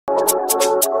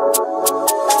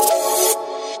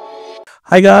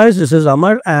Hi guys, this is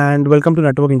Amar and welcome to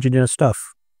Network Engineer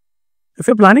Stuff. If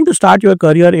you're planning to start your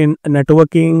career in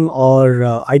networking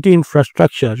or IT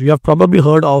infrastructure, you have probably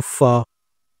heard of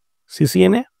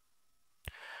CCNA.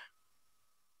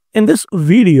 In this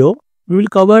video, we will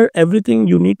cover everything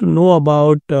you need to know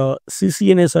about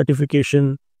CCNA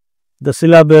certification, the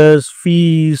syllabus,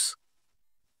 fees,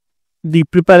 the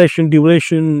preparation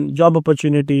duration, job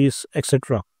opportunities,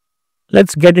 etc.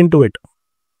 Let's get into it.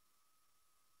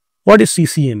 What is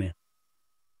CCNA?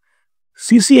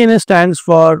 CCNA stands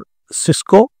for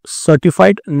Cisco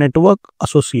Certified Network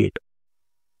Associate.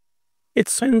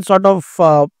 It's in sort of,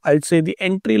 I'd say, the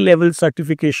entry-level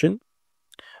certification,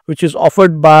 which is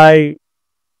offered by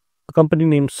a company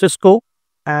named Cisco,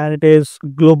 and it is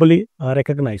globally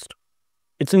recognized.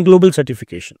 It's in global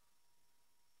certification.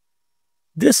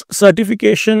 This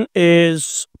certification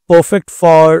is perfect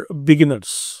for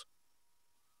beginners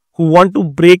who want to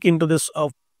break into this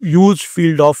huge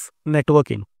field of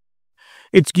networking.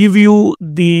 It's give you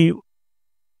the,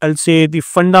 I'll say, the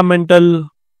fundamental,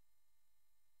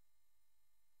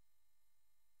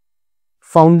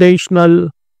 foundational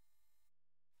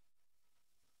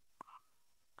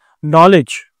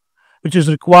knowledge which is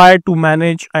required to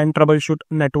manage and troubleshoot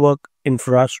network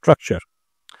infrastructure.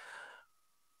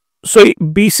 So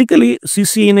basically,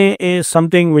 CCNA is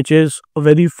something which is a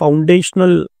very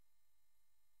foundational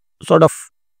sort of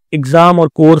exam or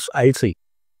course, I'd say,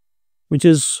 which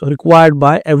is required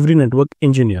by every network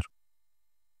engineer.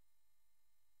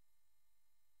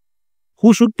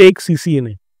 Who should take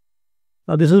CCNA?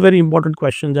 Now, this is a very important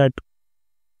question, that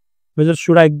whether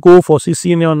should I go for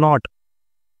CCNA or not.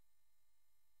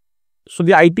 So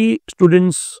the IT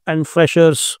students and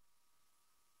freshers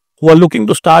who are looking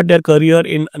to start their career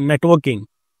in networking,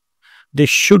 they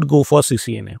should go for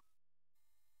CCNA.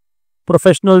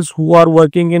 Professionals who are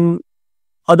working in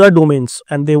other domains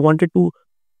and they wanted to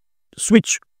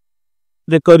switch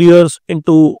their careers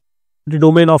into the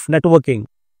domain of networking,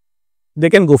 they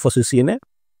can go for CCNA.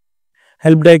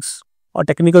 Help desks or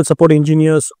technical support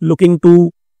engineers looking to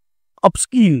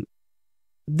upskill,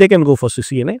 they can go for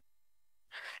CCNA.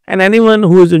 And anyone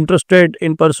who is interested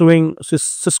in pursuing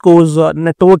Cisco's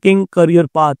networking career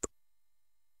path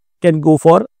can go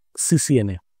for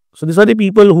CCNA. So these are the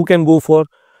people who can go for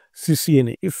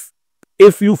CCNA.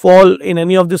 If you fall in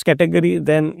any of this category,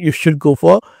 then you should go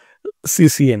for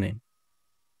CCNA.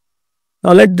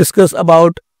 Now let's discuss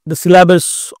about the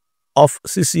syllabus of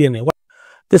CCNA.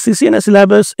 The CCNA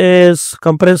syllabus is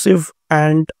comprehensive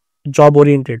and job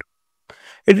oriented.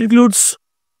 It includes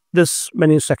this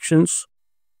many sections.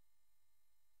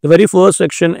 The very first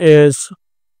section is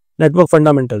network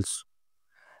fundamentals.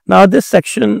 Now this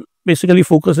section basically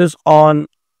focuses on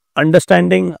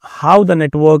understanding how the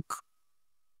network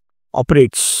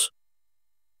operates.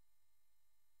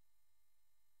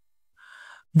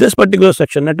 This particular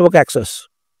section, network access,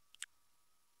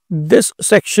 this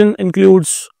section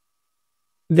includes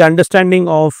the understanding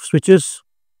of switches,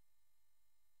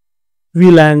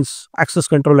 VLANs, access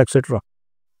control, etc.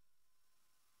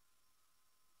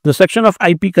 The section of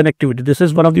IP connectivity, this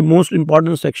is one of the most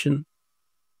important section.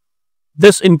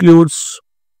 This includes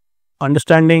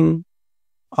understanding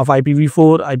of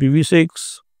IPv4, IPv6,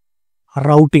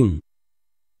 routing,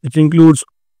 which includes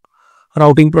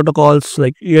routing protocols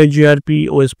like EIGRP,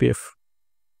 OSPF.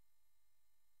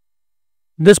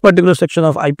 This particular section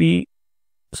of IP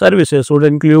services would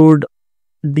include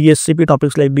DSCP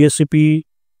topics like DSCP,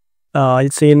 I'll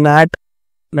say NAT,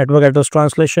 network address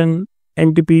translation,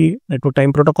 NTP, network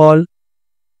time protocol,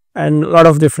 and a lot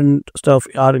of different stuff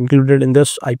are included in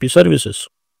this IP services.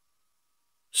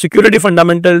 Security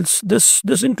fundamentals, this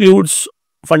includes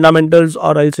fundamentals,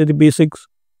 or I'll say the basics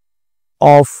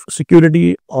of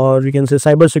security, or we can say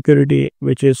cyber security,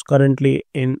 which is currently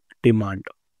in demand.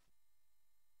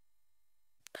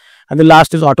 And the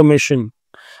last is automation.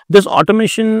 This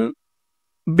automation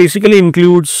basically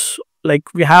includes, like,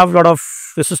 we have a lot of,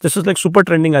 this is like super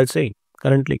trending, I'll say,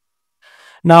 currently.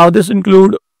 Now this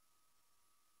include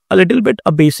a little bit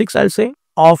of basics, I'll say,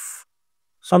 of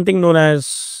something known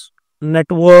as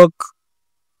network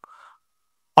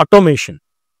automation.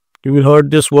 You will heard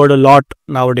this word a lot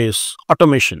nowadays,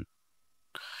 automation.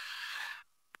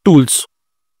 Tools.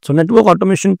 So network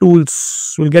automation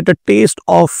tools, will get a taste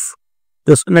of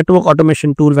this network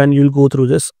automation tool when you will go through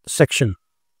this section.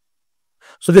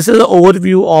 So this is an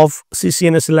overview of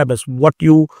CCNA syllabus. What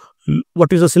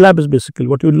is the syllabus basically?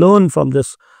 What you learn from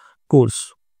this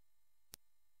course.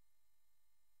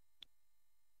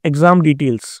 Exam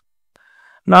details.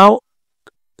 Now,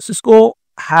 Cisco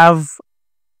have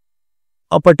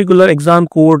a particular exam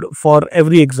code for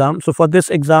every exam. So for this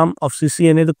exam of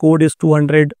CCNA, the code is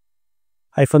 200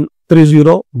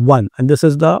 301, and this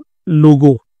is the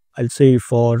logo, I'll say,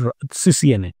 for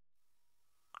CCNA.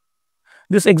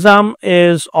 This exam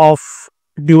is of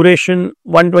duration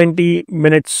 120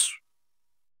 minutes,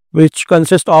 which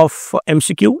consists of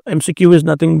MCQ. MCQ is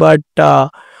nothing but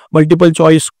multiple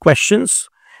choice questions,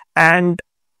 and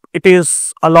it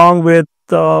is along with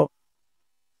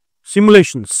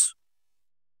simulations.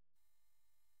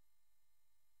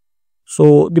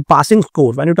 So the passing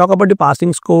score, when you talk about the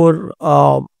passing score,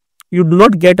 you do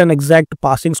not get an exact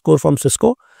passing score from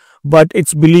Cisco, but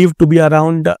it's believed to be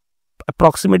around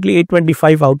approximately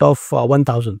 825 out of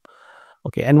 1000.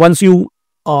 Okay, and once you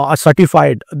are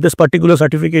certified, this particular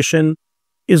certification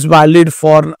is valid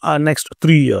for next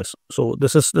 3 years. So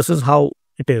this is how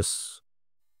it is.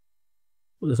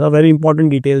 These are very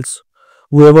important details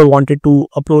whoever wanted to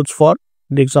approach for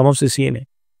the exam of CCNA.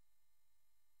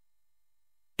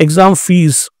 Exam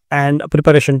fees and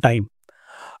preparation time.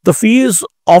 The fees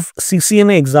of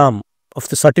CCNA exam of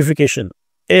the certification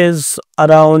is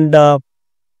around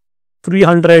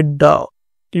 $300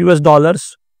 US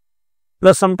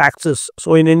plus some taxes.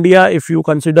 So in India, if you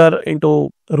consider into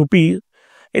rupees,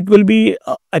 it will be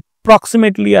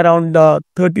approximately around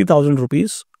 30,000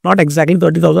 rupees. Not exactly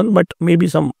 30,000, but maybe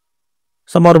some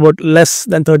are about less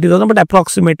than 30,000, but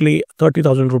approximately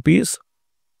 30,000 rupees.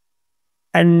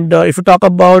 And if you talk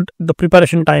about the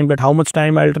preparation time, that how much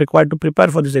time I'll require to prepare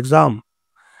for this exam,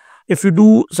 if you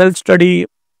do self-study,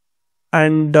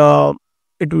 and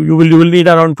you will need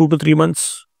around 2 to 3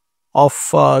 months of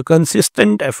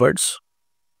consistent efforts.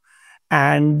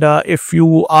 And if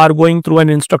you are going through an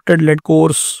instructor-led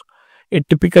course, it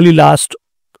typically lasts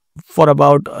for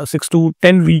about 6 to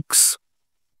 10 weeks.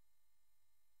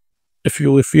 If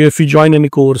you join any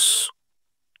course,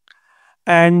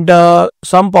 and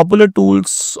some popular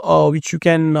tools which you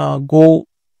can go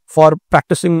for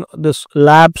practicing this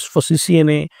labs for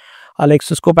CCNA like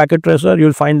Cisco Packet Tracer.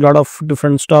 You'll find a lot of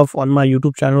different stuff on my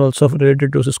YouTube channel also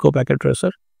related to Cisco Packet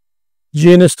Tracer.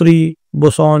 GNS3,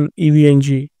 Boson,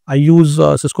 EVNG. I use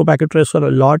Cisco Packet Tracer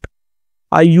a lot.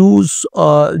 I use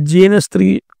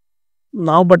GNS3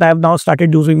 now, but I have now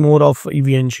started using more of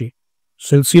EVNG.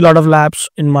 So you'll see a lot of labs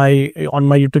on my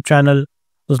YouTube channel.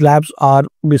 Those labs are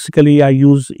basically I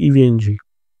use EVNG.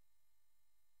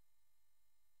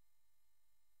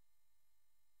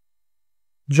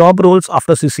 Job roles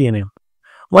after CCNA.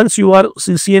 Once you are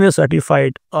CCNA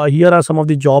certified, here are some of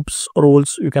the jobs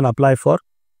roles you can apply for.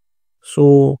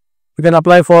 So you can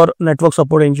apply for network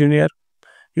support engineer.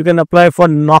 You can apply for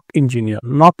NOC engineer.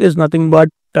 NOC is nothing but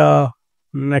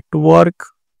network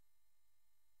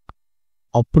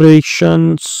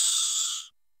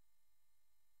operations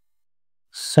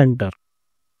center.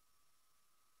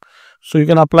 So you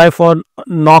can apply for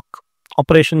NOC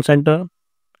operation center,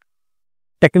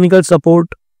 technical support,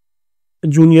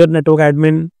 junior network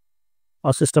admin,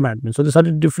 or system admin. So these are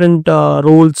the different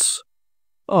roles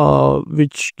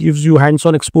which gives you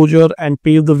hands-on exposure and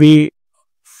pave the way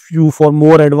for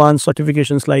more advanced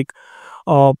certifications like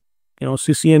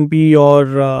CCNP or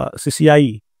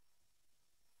CCIE.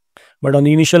 But on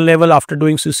the initial level, after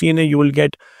doing CCNA, you will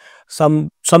get some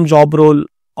job role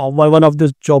or one of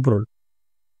this job role.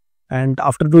 And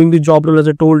after doing the job role, as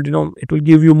I told, it will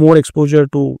give you more exposure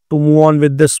to move on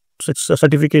with this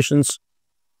certifications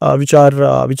which are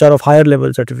of higher level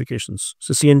certifications,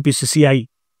 CCNP, CCIE.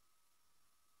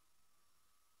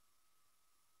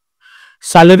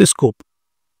 Salary scope.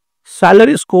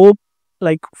 Salary scope,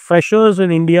 like freshers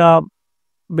in India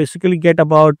basically get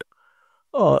about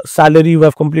salary who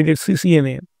have completed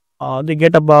CCNA. They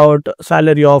get about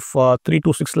salary of 3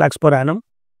 to 6 lakhs per annum.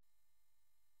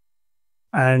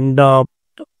 And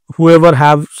whoever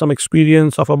have some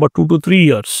experience of about 2 to 3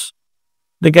 years,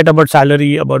 they get about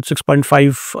salary about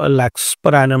 6.5 lakhs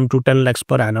per annum to 10 lakhs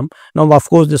per annum. Now, of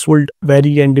course, this will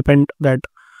vary and depend that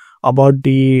about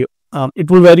the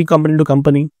it will vary company to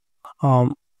company.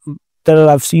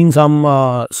 I've seen some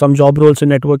job roles in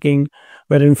networking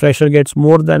wherein fresher gets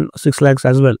more than 6 lakhs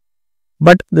as well.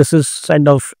 But this is kind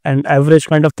of an average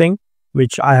kind of thing,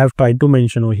 which I have tried to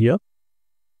mention over here.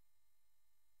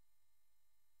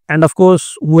 And of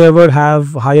course, whoever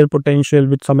have higher potential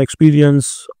with some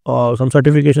experience or some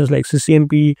certifications like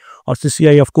CCNP or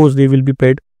CCI, of course, they will be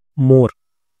paid more.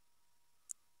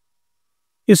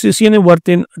 Is CCNA worth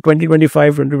in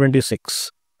 2025-2026?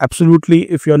 Absolutely.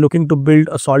 If you are looking to build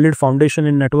a solid foundation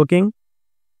in networking,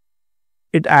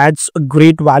 it adds a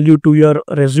great value to your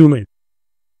resume,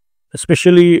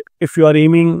 especially if you are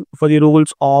aiming for the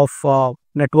roles of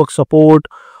network support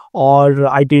or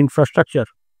IT infrastructure.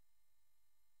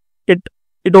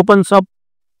 It opens up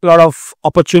a lot of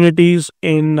opportunities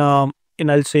in I'll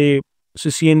say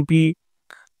CCNP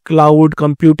cloud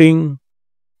computing,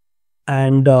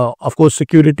 and of course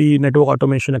security, network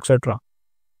automation, etc.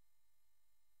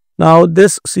 Now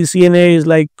this CCNA is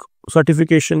like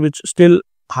certification which still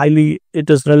highly it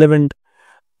is relevant.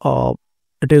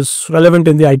 It is relevant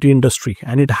in the IT industry,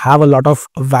 and it have a lot of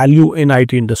value in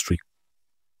IT industry.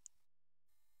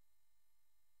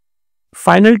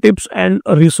 Final tips and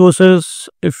resources.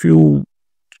 If you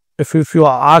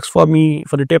ask for me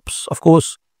for the tips, of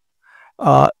course,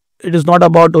 it is not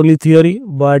about only theory,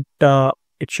 but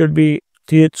it should be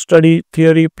study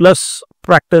theory plus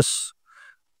practice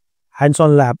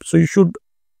hands-on lab. So you should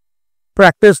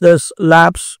practice this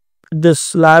labs.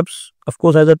 Of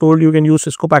course, as I told you, you can use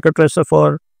Cisco Packet Tracer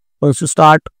for once you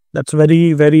start. That's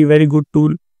very good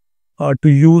tool to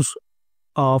use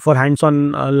for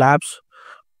hands-on labs.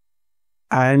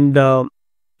 And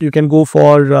you can go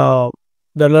for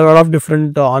there are a lot of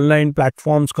different online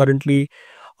platforms currently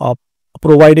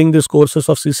providing these courses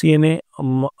of CCNA.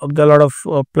 There are a lot of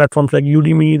platforms like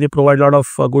Udemy. They provide a lot of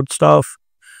good stuff.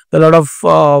 There are a lot of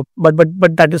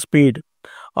but that is paid.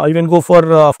 You can go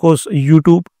for of course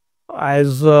YouTube,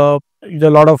 as there are a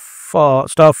lot of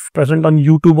stuff present on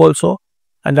YouTube also,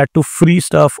 and that too free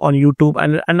stuff on YouTube.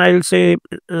 And I'll say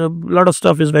a lot of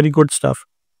stuff is very good stuff.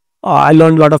 I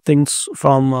learned a lot of things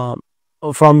from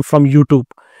YouTube.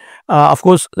 Of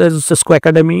course, there's Cisco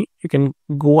Academy. You can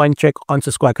go and check on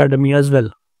Cisco Academy as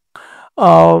well.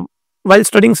 While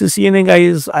studying CCNA,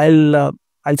 guys, I'll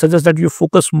suggest that you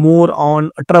focus more on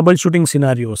troubleshooting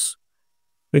scenarios,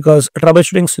 because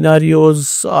troubleshooting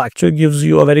scenarios actually gives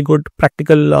you a very good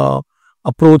practical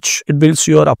approach. It builds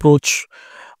your approach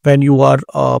when you are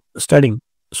studying.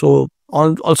 So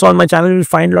also on my channel, you'll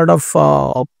find a lot of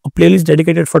playlists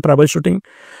dedicated for troubleshooting,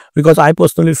 because I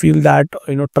personally feel that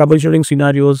troubleshooting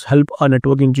scenarios help a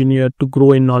network engineer to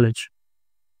grow in knowledge.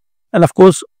 And of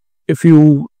course, if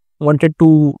you wanted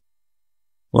a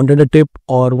tip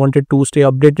or wanted to stay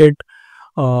updated,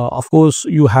 of course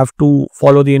you have to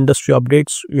follow the industry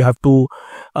updates. You have to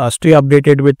stay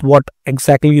updated with what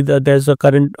exactly there's a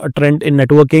current trend in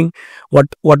networking, what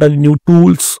are the new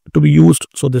tools to be used.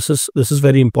 So this is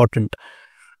very important.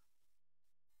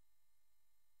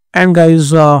 And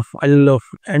guys, I'll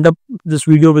end up this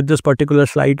video with this particular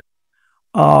slide.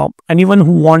 Anyone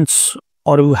who wants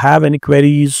or who have any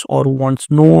queries or who wants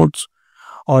notes,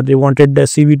 or they wanted their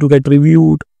CV to get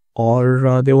reviewed,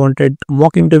 or they wanted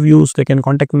mock interviews, they can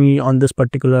contact me on this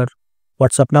particular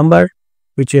WhatsApp number,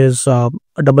 which is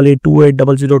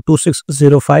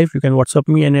 8828002605. You can WhatsApp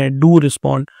me, and I do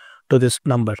respond to this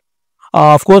number.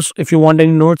 Of course, if you want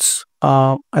any notes,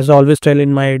 as I always tell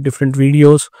in my different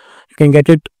videos, you can get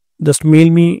it. Just mail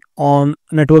me on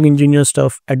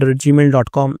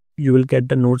networkengineerstuff@gmail.com. You will get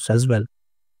the notes as well.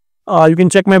 You can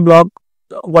check my blog.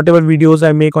 Whatever videos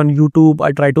I make on YouTube,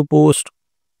 I try to post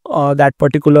that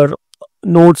particular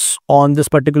notes on this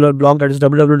particular blog, that is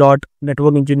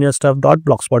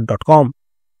www.networkengineerstuff.blogspot.com.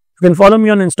 You can follow me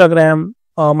on Instagram.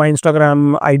 My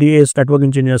Instagram ID is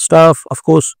networkengineerstuff. Of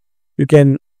course, you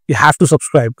have to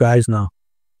subscribe, guys, now,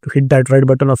 to hit that red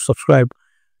button of subscribe.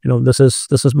 This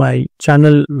is my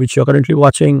channel which you're currently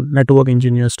watching, Network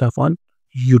Engineer Stuff on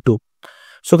YouTube.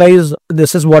 So guys,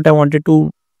 this is what I wanted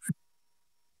to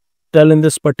tell in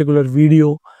this particular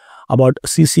video about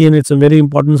CCNA. It's a very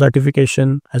important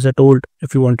certification, as I told,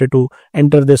 if you wanted to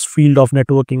enter this field of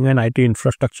networking and IT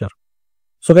infrastructure.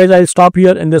 So guys, I'll stop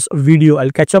here in this video.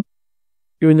 I'll catch up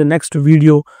you in the next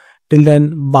video. Till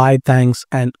then, bye, thanks,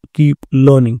 and keep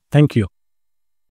learning. Thank you.